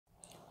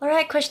All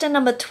right, question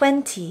number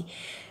 20.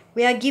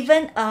 We are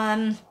given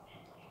a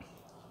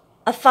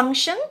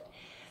function,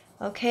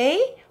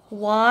 okay,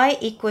 y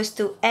equals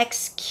to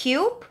x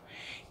cubed,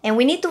 and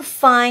we need to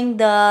find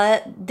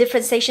the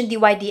differentiation dy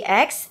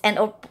dx and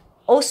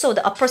also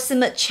the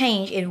approximate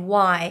change in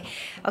y.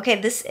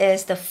 Okay, this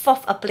is the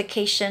fourth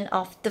application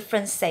of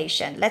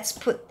differentiation. Let's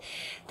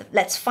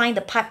find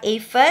the part A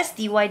first,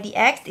 dy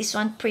dx. This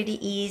one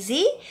pretty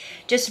easy.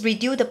 Just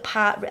reduce the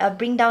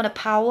bring down the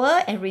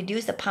power and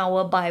reduce the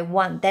power by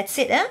 1. That's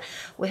it.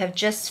 We have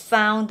just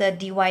found the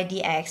dy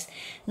dx.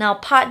 Now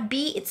part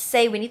B, it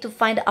say we need to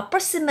find the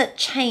approximate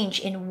change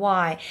in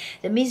y.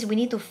 That means we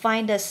need to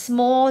find the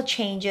small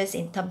changes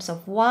in terms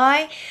of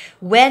y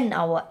when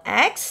our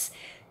x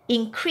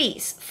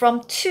increase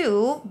from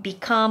 2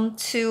 become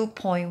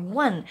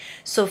 2.1.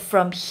 So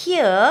from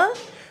here,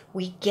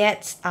 we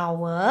get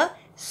our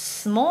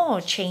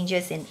small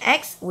changes in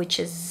x, which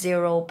is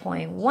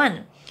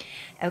 0.1.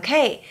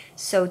 Okay,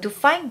 so to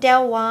find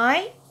del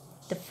y,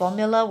 the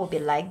formula will be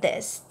like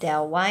this.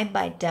 Del y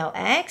by del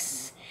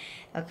x.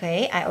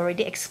 Okay, I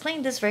already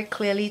explained this very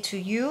clearly to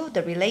you,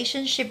 the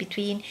relationship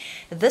between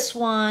this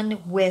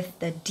one with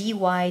the dy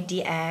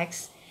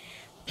dx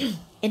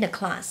in the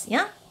class,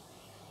 yeah?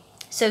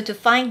 So to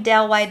find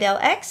del y del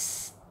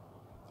x,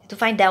 to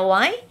find del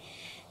y,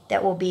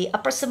 that will be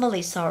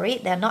approximately,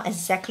 they're not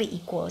exactly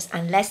equals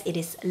unless it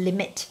is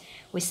limit.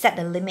 We set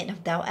the limit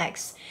of del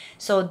x.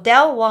 So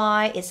del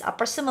y is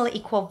approximately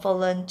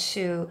equivalent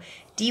to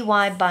dy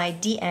by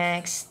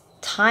dx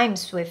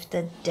times with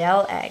the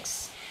del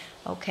x.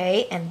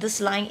 Okay, and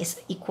this line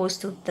is equals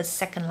to the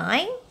second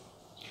line.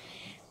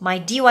 My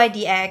dy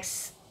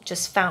dx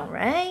just found,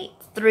 right?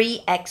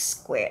 3x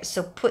squared.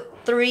 So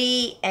put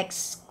 3x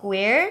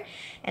squared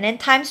and then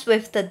times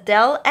with the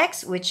del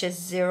x, which is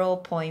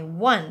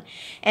 0.1.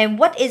 And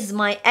what is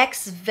my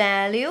x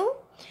value?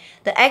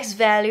 The x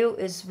value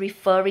is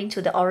referring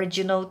to the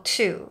original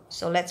 2.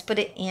 So let's put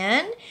it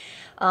in.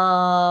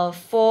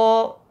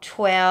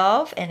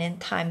 412 and then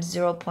times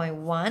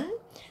 0.1.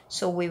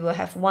 So we will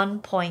have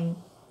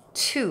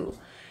 1.2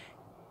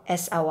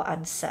 as our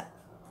answer.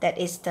 That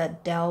is the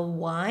del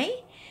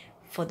y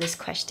for this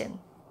question.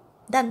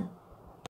 Done.